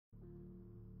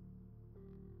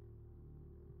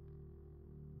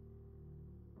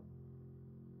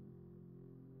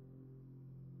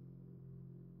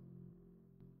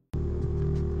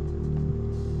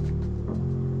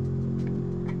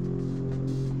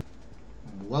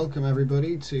Welcome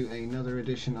everybody to another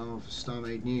edition of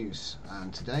Starmade News,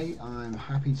 and today I'm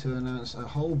happy to announce a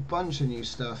whole bunch of new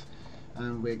stuff,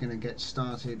 and we're going to get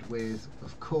started with,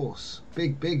 of course,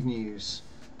 big news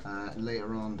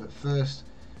later on, but first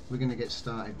we're going to get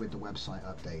started with the website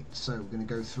update. So we're going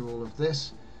to go through all of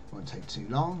this, won't take too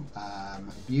long.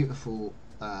 Beautiful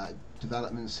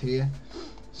developments here,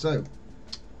 so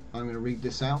I'm going to read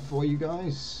this out for you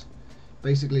guys.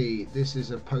 Basically, this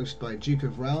is a post by Duke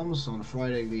of Realms on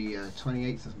Friday the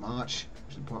 28th of March,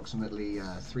 which is approximately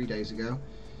 3 days ago.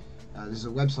 This is a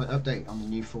website update on the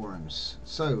new forums.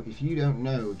 So, if you don't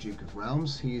know Duke of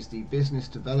Realms, he is the Business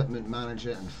Development Manager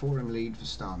and Forum Lead for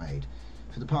Starmade.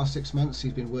 For the past 6 months,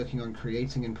 he's been working on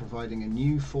creating and providing a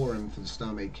new forum for the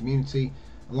Starmade community,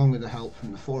 along with the help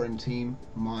from the forum team,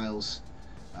 Miles,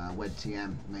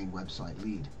 WebTM, main website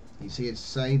lead. He's here to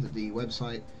say that the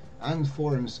website and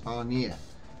forums are near.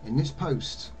 In this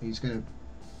post, he's going to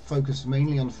focus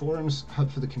mainly on forums,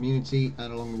 hub for the community,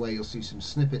 and along the way you'll see some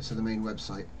snippets of the main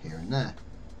website here and there.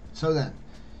 So then,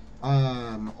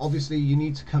 obviously you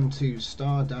need to come to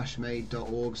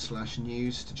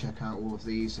star-made.org/news to check out all of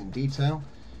these in detail,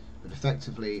 but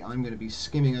effectively I'm going to be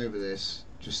skimming over this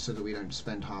just so that we don't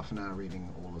spend half an hour reading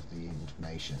all of the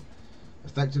information.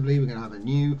 Effectively, we're going to have a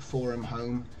new forum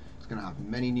home. It's going to have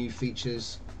many new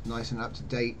features, nice and up to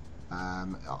date.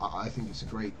 I think it's a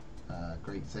great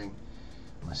thing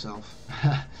myself,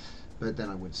 but then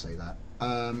I would say that.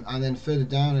 And then further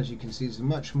down, as you can see, there's a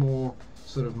much more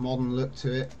sort of modern look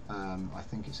to it. I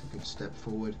think it's a good step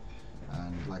forward,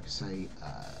 and like I say,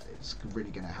 it's really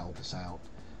going to help us out.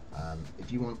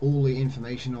 If you want all the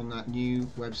information on that new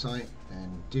website,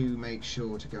 then do make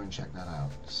sure to go and check that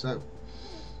out. So,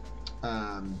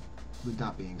 with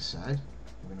that being said,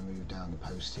 we're going to move down the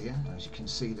post here. As you can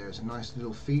see, there's a nice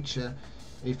little feature.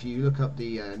 If you look up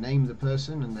the name of the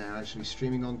person and they're actually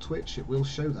streaming on Twitch, it will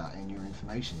show that in your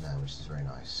information there, which is very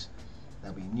nice.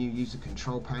 There'll be new user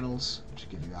control panels, which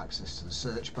will give you access to the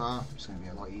search bar, which is going to be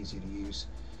a lot easier to use.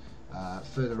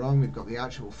 Further on, we've got the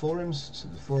actual forums, so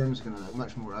the forums are going to look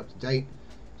much more up to date.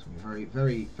 It's going to be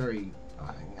very,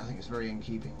 I think it's very in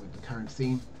keeping with the current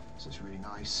theme, so it's really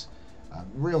nice.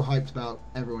 Real hyped about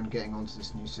everyone getting onto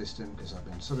this new system, because I've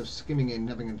been sort of skimming in,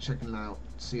 having and checking it out,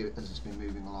 see it as it's been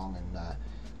moving along, and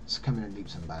it's coming in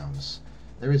leaps and bounds.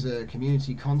 There is a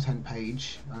community content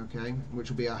page, okay, which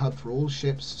will be a hub for all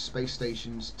ships, space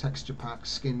stations, texture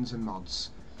packs, skins and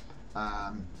mods.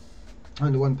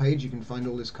 Under one page you can find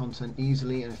all this content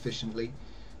easily and efficiently.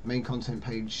 The main content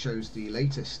page shows the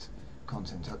latest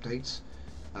content updates.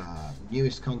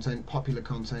 Newest content, popular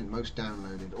content, most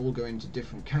downloaded, all go into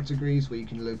different categories where you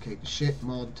can locate the ship,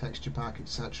 mod, texture pack,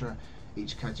 etc.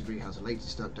 Each category has the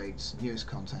latest updates, newest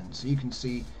content, so you can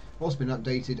see what's been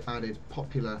updated, added,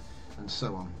 popular, and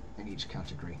so on in each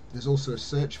category. There's also a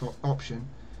search option,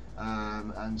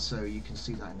 and so you can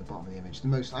see that in the bottom of the image. The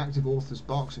most active authors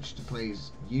box, which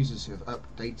displays users who have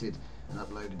updated and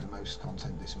uploaded the most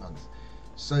content this month.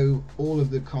 So all of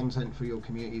the content for your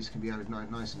communities can be added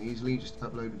nice and easily, just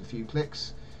upload with a few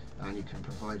clicks, and you can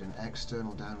provide an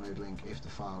external download link if the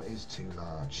file is too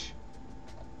large.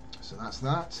 So that's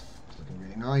that. It's looking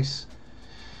really nice.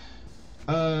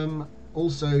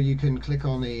 Also, you can click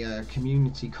on a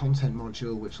community content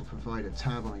module, which will provide a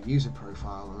tab on a user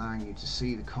profile, allowing you to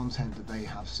see the content that they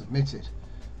have submitted.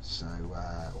 So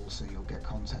also you'll get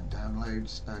content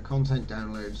downloads,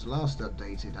 last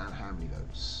updated, and how many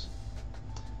votes.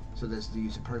 So there's the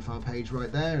user profile page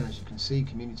right there, and as you can see,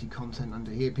 community content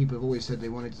under here. People have always said they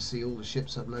wanted to see all the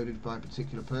ships uploaded by a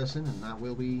particular person, and that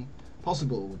will be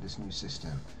possible with this new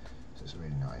system. So it's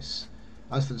really nice.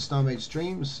 As for the Starmade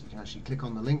streams, you can actually click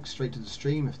on the link straight to the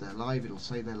stream. If they're live, it'll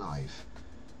say they're live.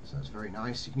 So it's very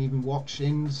nice. You can even watch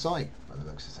in the site by the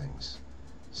looks of things.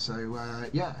 So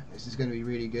yeah, this is going to be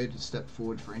really good. A step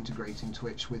forward for integrating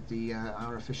Twitch with the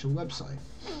our official website.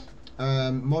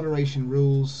 Moderation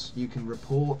rules, you can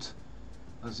report,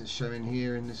 as it's showing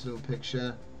here in this little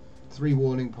picture. 3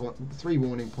 warning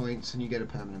points, and you get a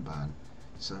permanent ban.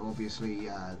 So obviously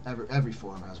every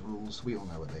forum has rules. We all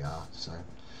know what they are. So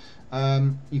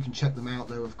you can check them out,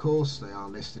 though. Of course, they are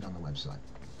listed on the website.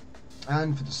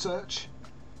 And for the search,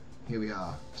 here we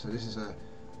are. So this is a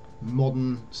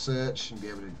modern search. You'll be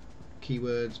able to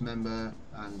keywords, member,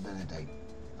 and then a date,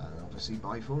 and obviously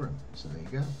by forum. So there you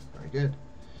go. Very good.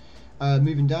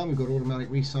 Moving down, we've got automatic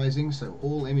resizing, so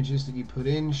all images that you put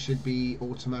in should be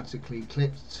automatically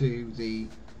clipped to the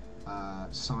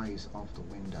size of the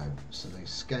window, so they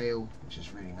scale, which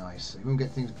is really nice. So you won't get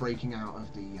things breaking out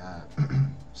of the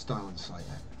style of the site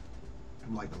there,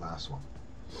 like the last one.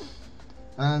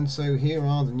 And so here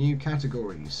are the new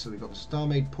categories. So we've got the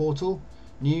Starmade portal,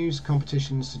 News,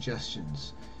 competitions,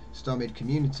 suggestions. Starmade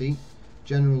community,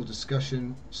 general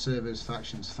discussion, servers,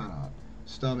 factions, fan art.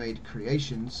 Starmade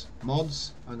creations,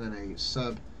 mods, and then a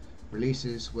sub,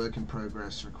 releases, work in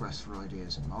progress, requests for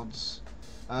ideas and mods.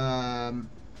 And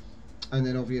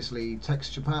then obviously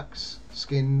texture packs,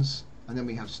 skins, and then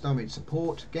we have Starmade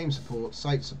support, game support,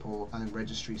 site support, and then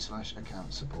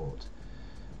registry/account support.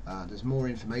 There's more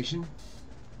information.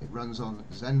 It runs on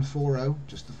Zen4.0,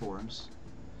 just the forums.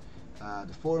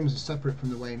 The forums are separate from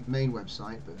the main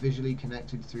website, but visually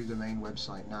connected through the main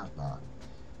website navbar.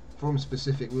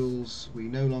 Forum-specific rules, we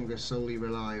no longer solely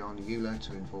rely on EULA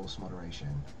to enforce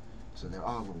moderation. So there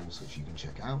are rules which you can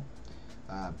check out.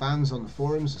 Bans on the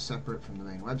forums are separate from the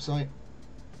main website.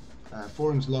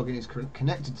 Forums login is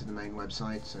connected to the main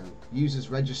website, so users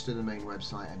register the main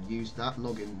website and use that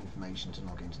login information to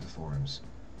log into the forums.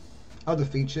 Other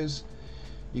features,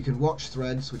 you can watch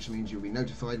threads, which means you'll be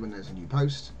notified when there's a new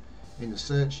post. In the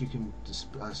search, you can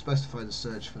specify the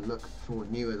search for look for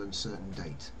newer than certain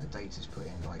date. A date is put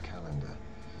in by calendar.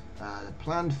 The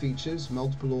planned features,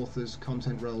 multiple authors,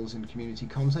 content roles in community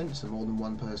content, so more than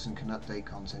one person can update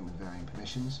content with varying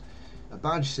permissions. A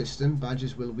badge system,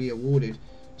 badges will be awarded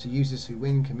to users who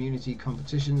win community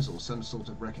competitions or some sort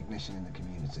of recognition in the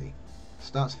community.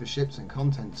 Stats for ships and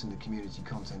contents in the community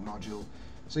content module,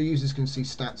 so users can see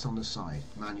stats on the side,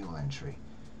 manual entry.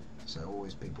 So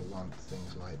always people want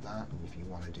things like that, and if you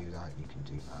want to do that, you can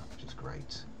do that, which is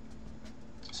great.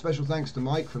 Special thanks to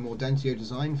Mike from Audentio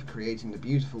Design for creating the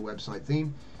beautiful website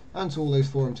theme, and to all those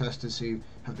forum testers who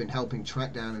have been helping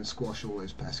track down and squash all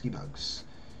those pesky bugs.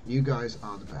 You guys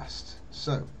are the best.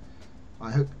 So,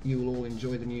 I hope you will all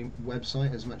enjoy the new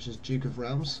website as much as Duke of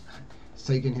Realms. It's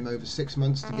taken him over 6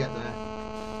 months to get there,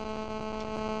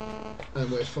 and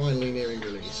we're finally nearing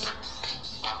release.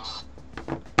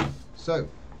 So,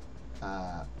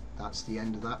 that's the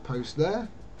end of that post there.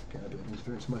 Get a bit of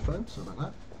interference from my phone, sorry about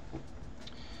that.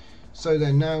 So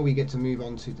then now we get to move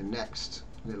on to the next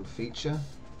little feature,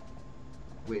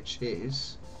 which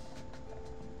is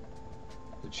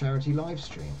the charity live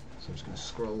stream. So I'm just going to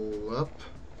scroll up.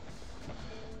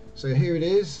 So here it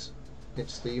is.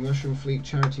 It's the MushroomFleet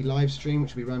charity live stream,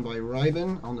 which will be run by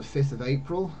Ryben on the 5th of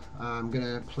April. I'm going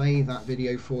to play that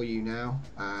video for you now.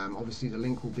 Obviously the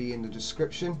link will be in the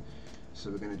description. So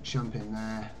we're going to jump in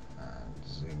there and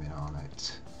zoom in on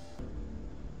it.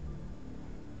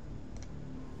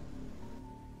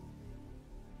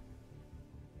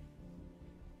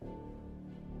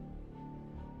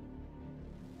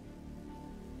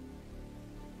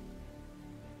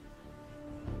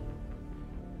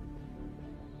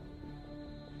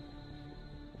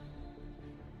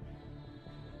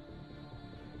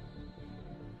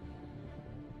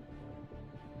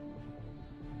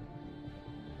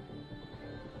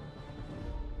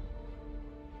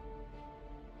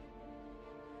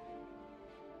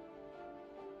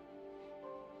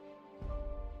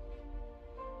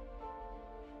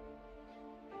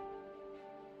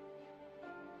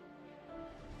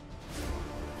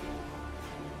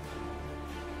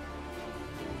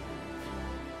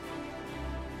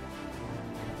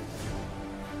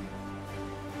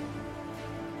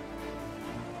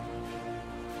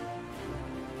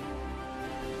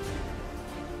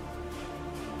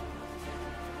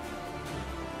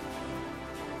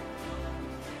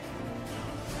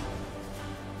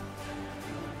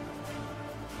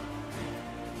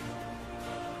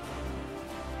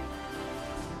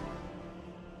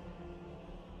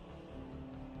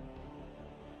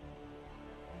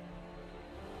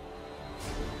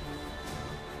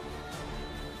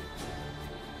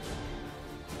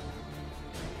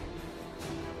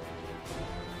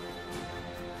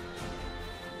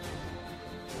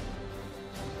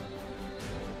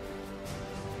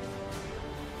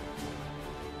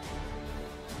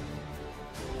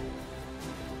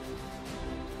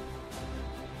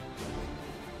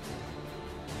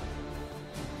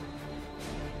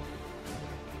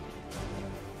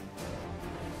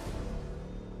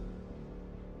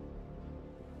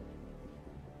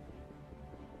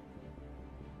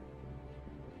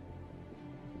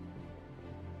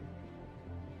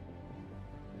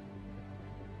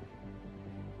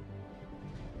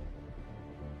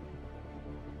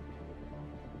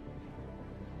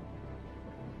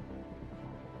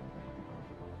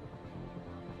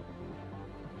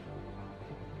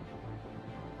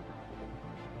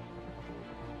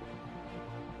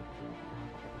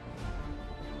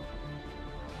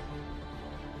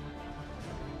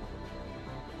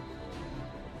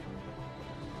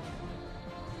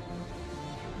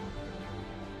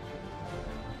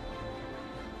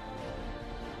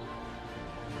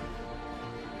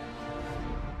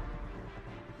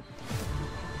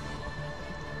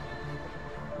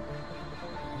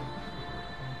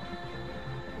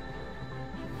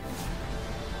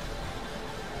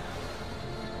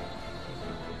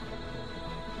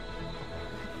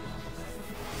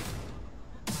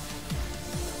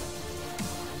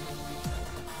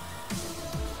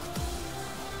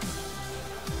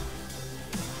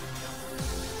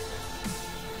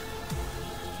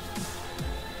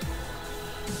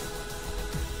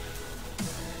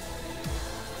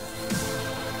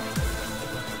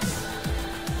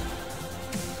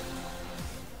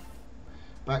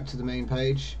 back to the main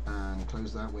page and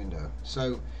close that window.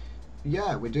 So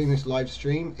yeah, we're doing this live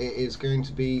stream. It is going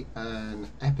to be an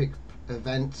epic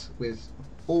event with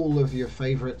all of your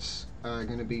favorites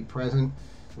going to be present.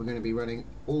 We're going to be running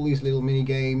all these little mini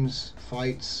games,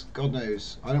 fights, God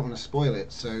knows. I don't want to spoil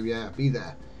it, so yeah, be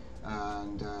there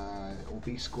and or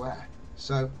be square.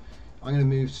 So I'm going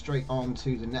to move straight on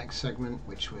to the next segment,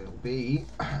 which will be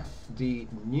the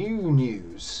new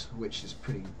news, which is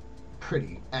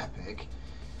pretty epic.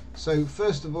 So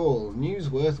first of all, news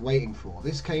worth waiting for.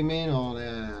 This came in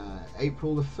on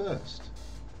April the 1st,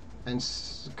 and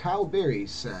Cal Beery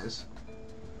says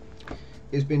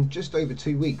it's been just over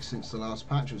 2 weeks since the last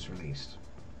patch was released.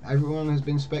 Everyone has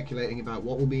been speculating about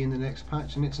what will be in the next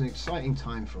patch, and it's an exciting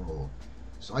time for all.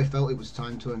 So I felt it was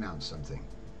time to announce something.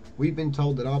 We've been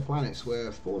told that our planets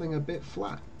were falling a bit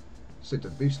flat. So to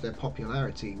boost their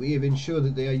popularity, we have ensured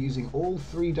that they are using all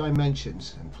 3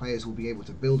 dimensions, and players will be able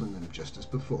to build on them just as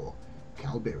before.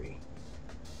 Cal Beery.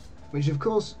 Which of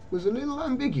course was a little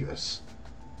ambiguous.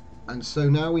 And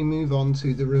so now we move on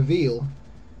to the reveal,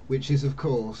 which is of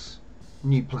course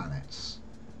new planets.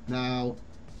 Now,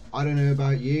 I don't know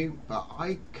about you, but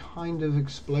I kind of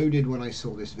exploded when I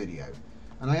saw this video.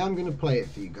 And I am going to play it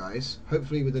for you guys,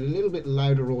 hopefully with a little bit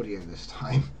louder audio this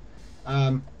time.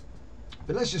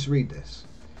 But let's just read this.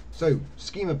 So,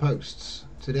 schema posts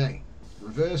today.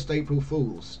 Reversed April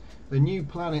Fools. The new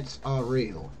planets are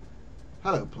real.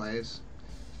 Hello players.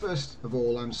 First of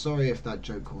all, I'm sorry if that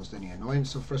joke caused any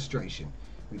annoyance or frustration.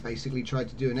 We basically tried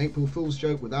to do an April Fool's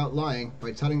joke without lying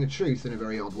by telling the truth in a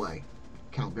very odd way.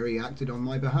 Cal Beery acted on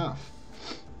my behalf.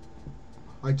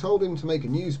 I told him to make a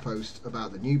news post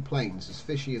about the new planes as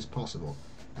fishy as possible,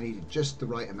 and he did just the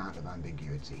right amount of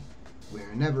ambiguity.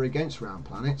 We're never against round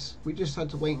planets, we just had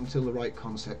to wait until the right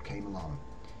concept came along.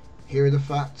 Here are the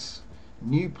facts.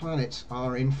 New planets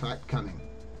are in fact coming.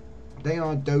 They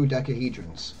are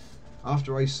dodecahedrons.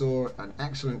 After I saw an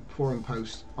excellent forum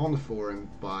post on the forum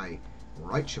by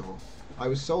Rightshaw, I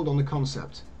was sold on the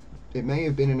concept. It may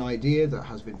have been an idea that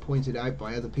has been pointed out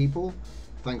by other people,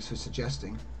 thanks for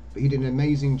suggesting, but he did an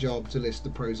amazing job to list the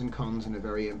pros and cons in a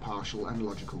very impartial and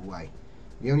logical way.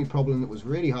 The only problem that was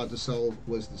really hard to solve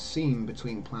was the seam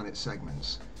between planet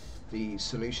segments. The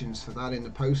solutions for that in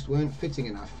the post weren't fitting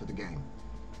enough for the game.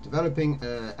 Developing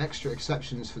extra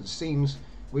exceptions for the seams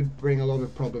would bring a lot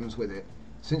of problems with it.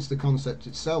 Since the concept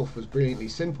itself was brilliantly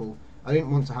simple, I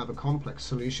didn't want to have a complex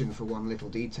solution for one little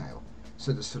detail.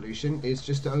 So the solution is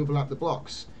just to overlap the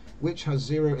blocks, which has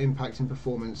zero impact in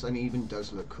performance and even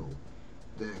does look cool.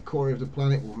 The core of the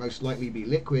planet will most likely be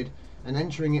liquid, and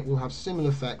entering it will have similar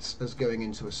effects as going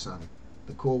into a sun.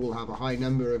 The core will have a high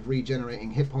number of regenerating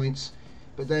hit points,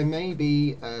 but there may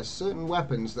be certain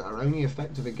weapons that are only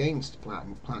effective against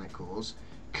planet cores.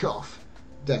 Cough.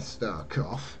 Death Star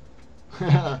cough.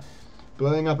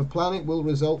 Blowing up a planet will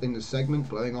result in the segment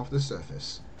blowing off the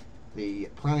surface. The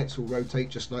planets will rotate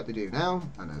just like they do now,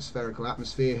 and a spherical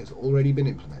atmosphere has already been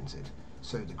implemented.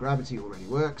 So the gravity already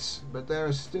works, but there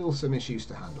are still some issues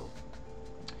to handle.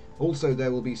 Also,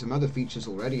 there will be some other features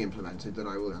already implemented that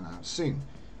I will announce soon.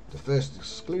 The first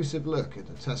exclusive look at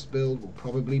the test build will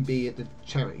probably be at the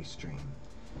charity stream.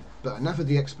 But enough of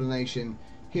the explanation,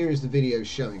 here is the video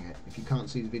showing it. If you can't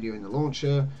see the video in the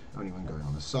launcher, only when going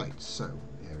on the site. So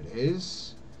here it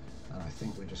is, and I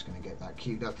think we're just going to get that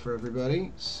queued up for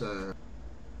everybody. So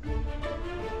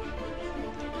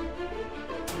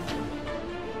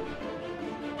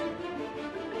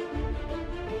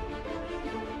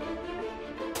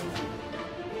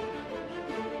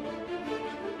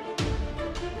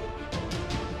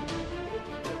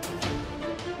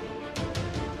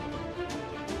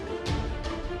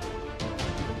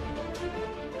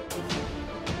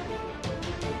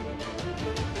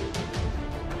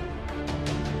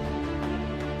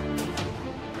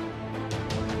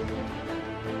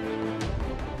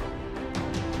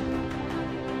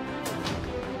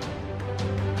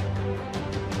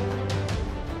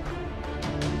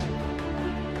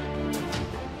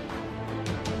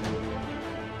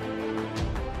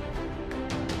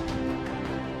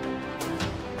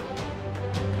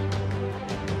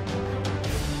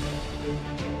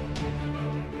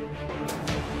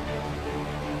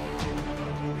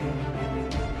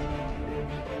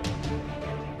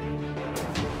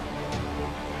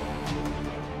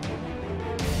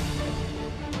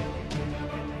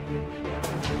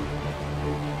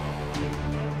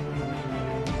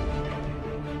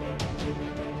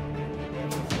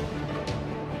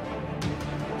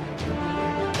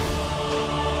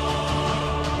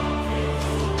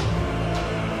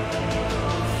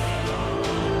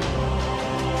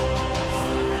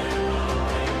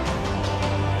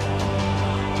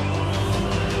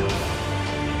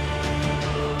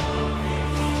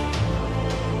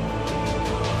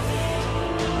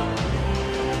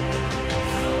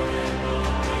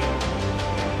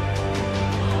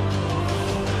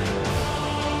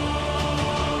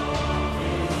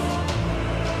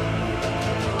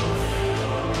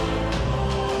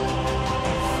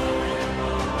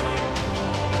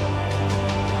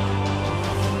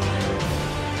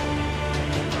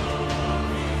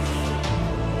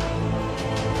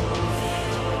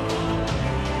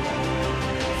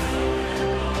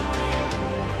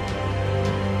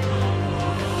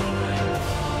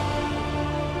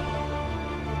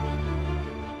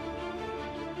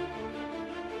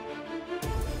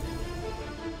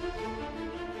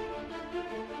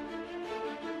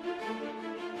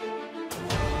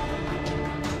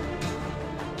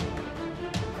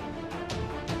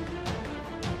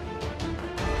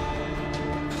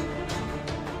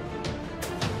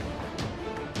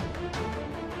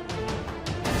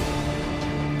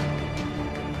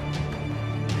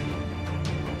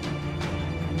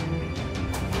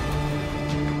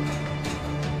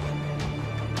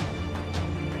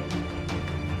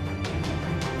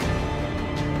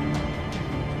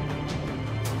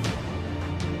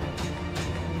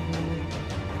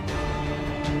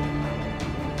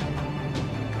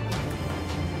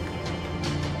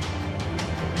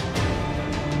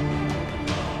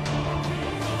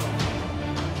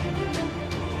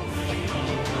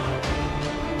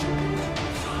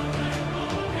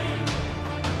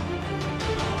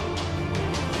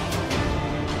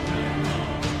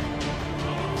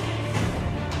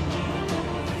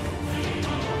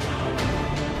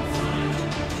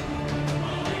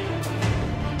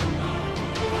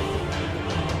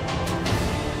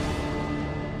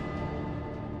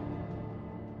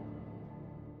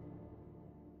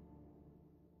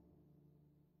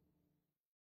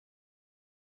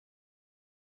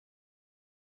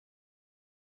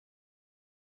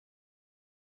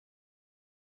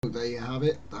there you have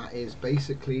it. That is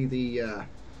basically the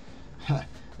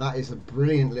that is a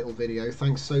brilliant little video.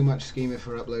 Thanks so much, Schema,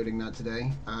 for uploading that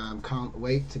today. Can't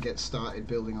wait to get started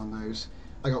building on those.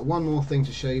 I got one more thing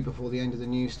to show you before the end of the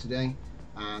news today,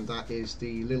 and that is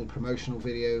the little promotional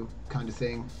video kind of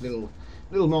thing, little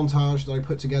montage that I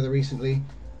put together recently,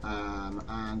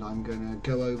 and I'm gonna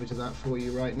go over to that for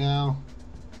you right now.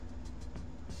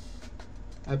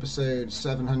 Episode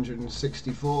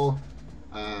 764.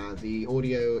 The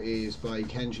audio is by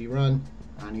Kenji Run,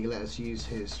 and he let us use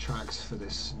his tracks for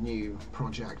this new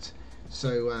project.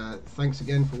 So thanks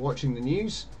again for watching the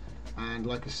news, and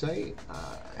like I say,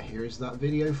 here's that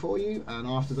video for you, and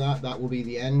after that, that will be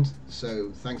the end.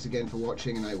 So thanks again for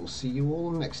watching, and I will see you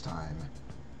all next time.